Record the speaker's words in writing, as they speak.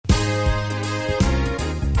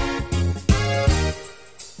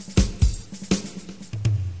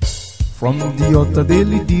From the altar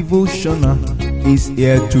daily devotional is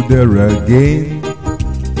here to there again.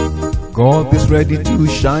 God is ready to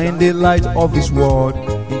shine the light of His word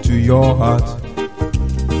into your heart.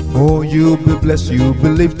 Oh, you'll be blessed, you'll be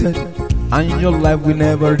lifted, and your life will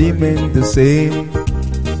never remain the same.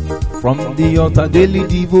 From the altar daily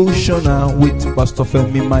devotional with Pastor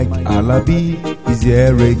Femi Mike Alabi is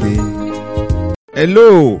here again.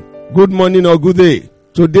 Hello, good morning or good day.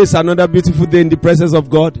 Today's another beautiful day in the presence of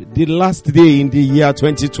God, the last day in the year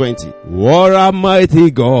 2020. What a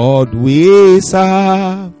mighty God we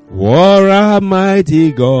serve. What a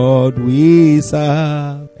mighty God we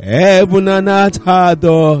serve. Heaven and earth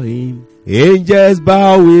adore Him. Angels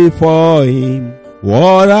bow before Him.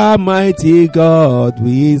 What a mighty God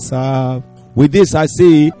we serve. With this I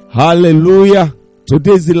say, hallelujah.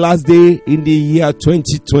 Today is the last day in the year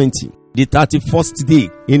 2020. The 31st day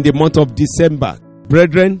in the month of December.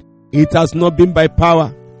 Brethren, it has not been by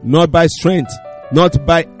power, not by strength, not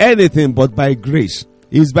by anything but by grace.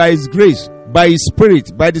 It's by His grace, by His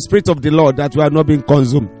Spirit, by the Spirit of the Lord that we have not been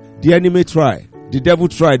consumed. The enemy tried, the devil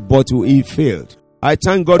tried, but he failed. I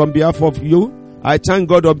thank God on behalf of you. I thank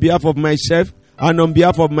God on behalf of myself and on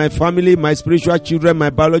behalf of my family, my spiritual children, my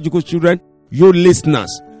biological children, you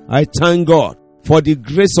listeners. I thank God for the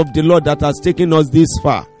grace of the Lord that has taken us this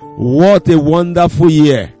far. What a wonderful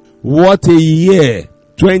year. What a year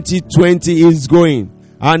 2020 is going.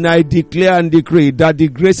 And I declare and decree that the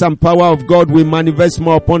grace and power of God will manifest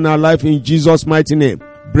more upon our life in Jesus' mighty name.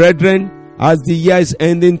 Brethren, as the year is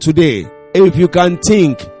ending today, if you can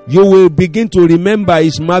think, you will begin to remember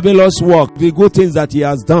His marvelous work, the good things that He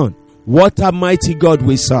has done. What a mighty God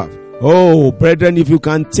we serve. Oh, brethren, if you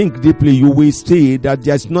can think deeply, you will see that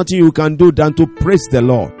there's nothing you can do than to praise the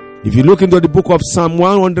Lord. If you look into the book of Psalm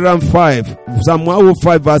 105, Psalm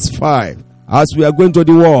 105 verse 5, as we are going to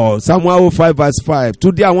the word, Psalm 105 verse 5,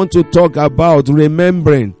 today I want to talk about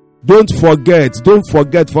remembering. Don't forget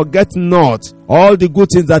not all the good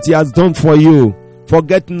things that He has done for you.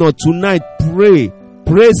 Forget not. Tonight, pray.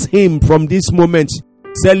 Praise Him from this moment.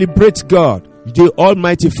 Celebrate God, the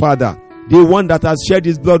Almighty Father, the one that has shed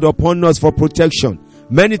His blood upon us for protection.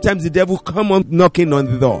 Many times the devil come on knocking on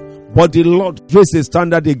the door, but the Lord raised a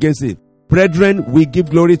standard against it. Brethren, we give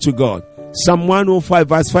glory to God. Psalm 105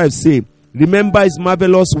 verse 5 say, remember His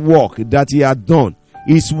marvelous work that He had done,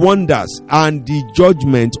 His wonders and the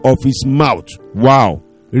judgment of His mouth. Wow.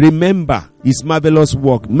 Remember His marvelous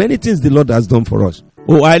work. Many things the Lord has done for us.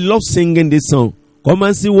 Oh, I love singing this song. Come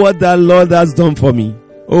and see what the Lord has done for me.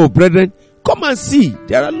 Oh, brethren, come and see.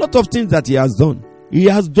 There are a lot of things that He has done. He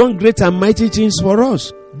has done great and mighty things for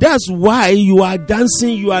us. That's why you are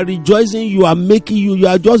dancing, you are rejoicing, you are making, you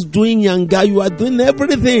are just doing yanga, you are doing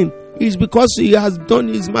everything. It's because He has done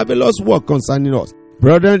His marvelous work concerning us.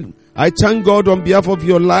 Brethren, I thank God on behalf of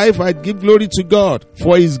your life. I give glory to God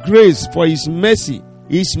for His grace, for His mercy.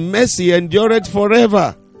 His mercy endureth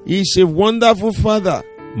forever. He is a wonderful Father,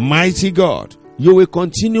 mighty God. You will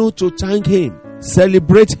continue to thank Him,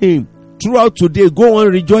 celebrate Him. Throughout today, go on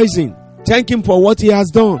rejoicing. Thank Him for what He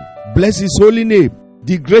has done. Bless His holy name.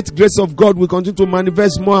 The great grace of God will continue to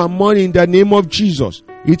manifest more and more in the name of Jesus.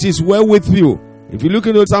 It is well with you. If you look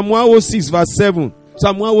into Psalm 106 verse 7,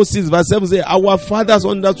 Psalm 106 verse 7 says, our fathers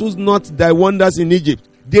understood not thy wonders in Egypt.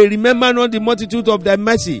 They remember not the multitude of thy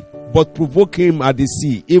mercy, but provoke Him at the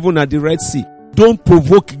sea, even at the Red Sea. Don't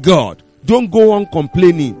provoke God. Don't go on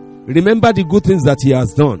complaining. Remember the good things that He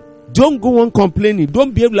has done. Don't go on complaining.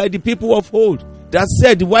 Don't behave like the people of old that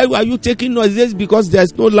said, why are you taking us? This because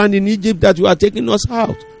there's no land in Egypt that you are taking us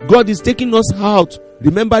out. God is taking us out.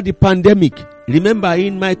 Remember the pandemic. Remember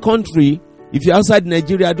in my country, if you're outside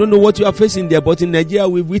Nigeria, I don't know what you are facing there, but in Nigeria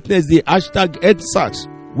we witnessed the hashtag EdSARS.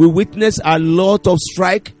 We witnessed a lot of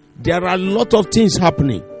strike. There are a lot of things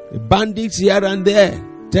happening. Bandits here and there.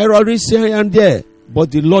 Terrorists here and there.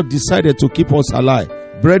 But the Lord decided to keep us alive.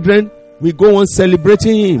 Brethren, we go on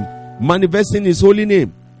celebrating Him, manifesting His holy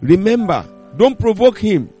name. Remember, don't provoke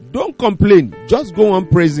Him. Don't complain. Just go on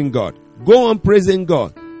praising God. Go on praising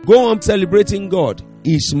God. Go on celebrating God.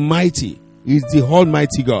 He's mighty. He's the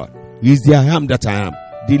Almighty God. He's the I am that I am.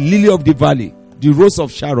 The lily of the valley. The rose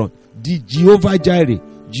of Sharon. The Jehovah Jireh.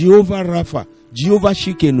 Jehovah Rapha. Jehovah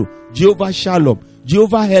Shikenu. Jehovah Shalom.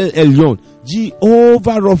 Jehovah El Elyon.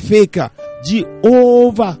 Jehovah Rofeka.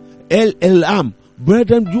 Jehovah El Elam.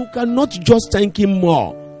 Brethren, you cannot just thank Him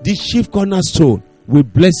more. The chief cornerstone. We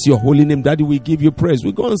bless your holy name. Daddy, we give you praise.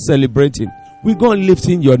 We go on celebrating. We go on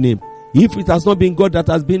lifting your name. If it has not been God that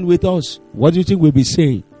has been with us, what do you think we'll be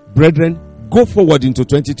saying? Brethren, go forward into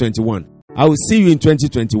 2021. I will see you in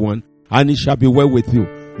 2021 and it shall be well with you.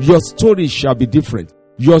 Your story shall be different.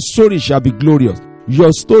 Your story shall be glorious.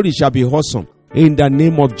 Your story shall be awesome in the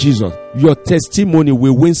name of Jesus. Your testimony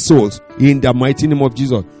will win souls in the mighty name of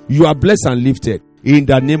Jesus. You are blessed and lifted in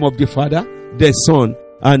the name of the Father, the Son,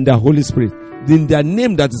 and the Holy Spirit. In the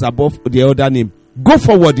name that is above the other name. Go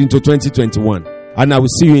forward into 2021, and I will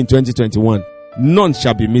see you in 2021. None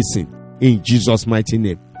shall be missing in Jesus' mighty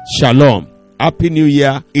name. Shalom. Happy New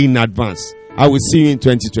Year in advance. I will see you in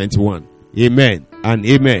 2021. Amen and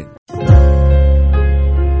amen.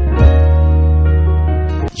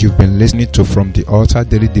 You've been listening to From the Altar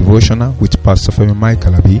Daily Devotional with Pastor Femi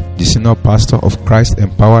Kalabi, the Senior Pastor of Christ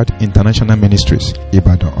Empowered International Ministries,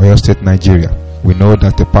 Ibadan, Oyo State, Nigeria. We know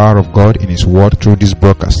that the power of God in His Word through this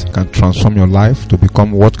broadcast can transform your life to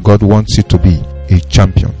become what God wants you to be, a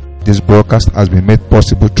champion. This broadcast has been made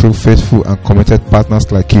possible through faithful and committed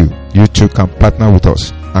partners like you. You too can partner with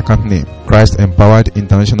us. Account name, Christ Empowered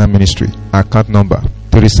International Ministry. Account number,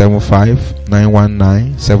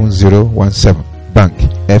 375-919-7017. Bank,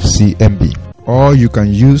 FCMB. Or you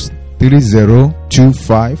can use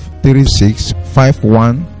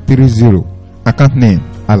 3025365130. Account name,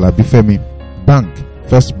 Alabifemi. Bank,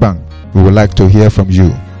 First Bank. We would like to hear from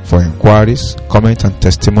you. For inquiries, comments and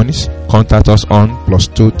testimonies, contact us on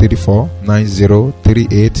 +234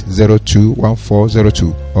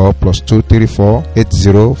 9038021402 or +234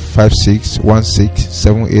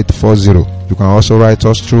 8056167840. You can also write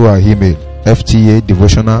us through our email,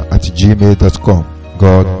 ftadevotional@gmail.com.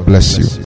 God bless you.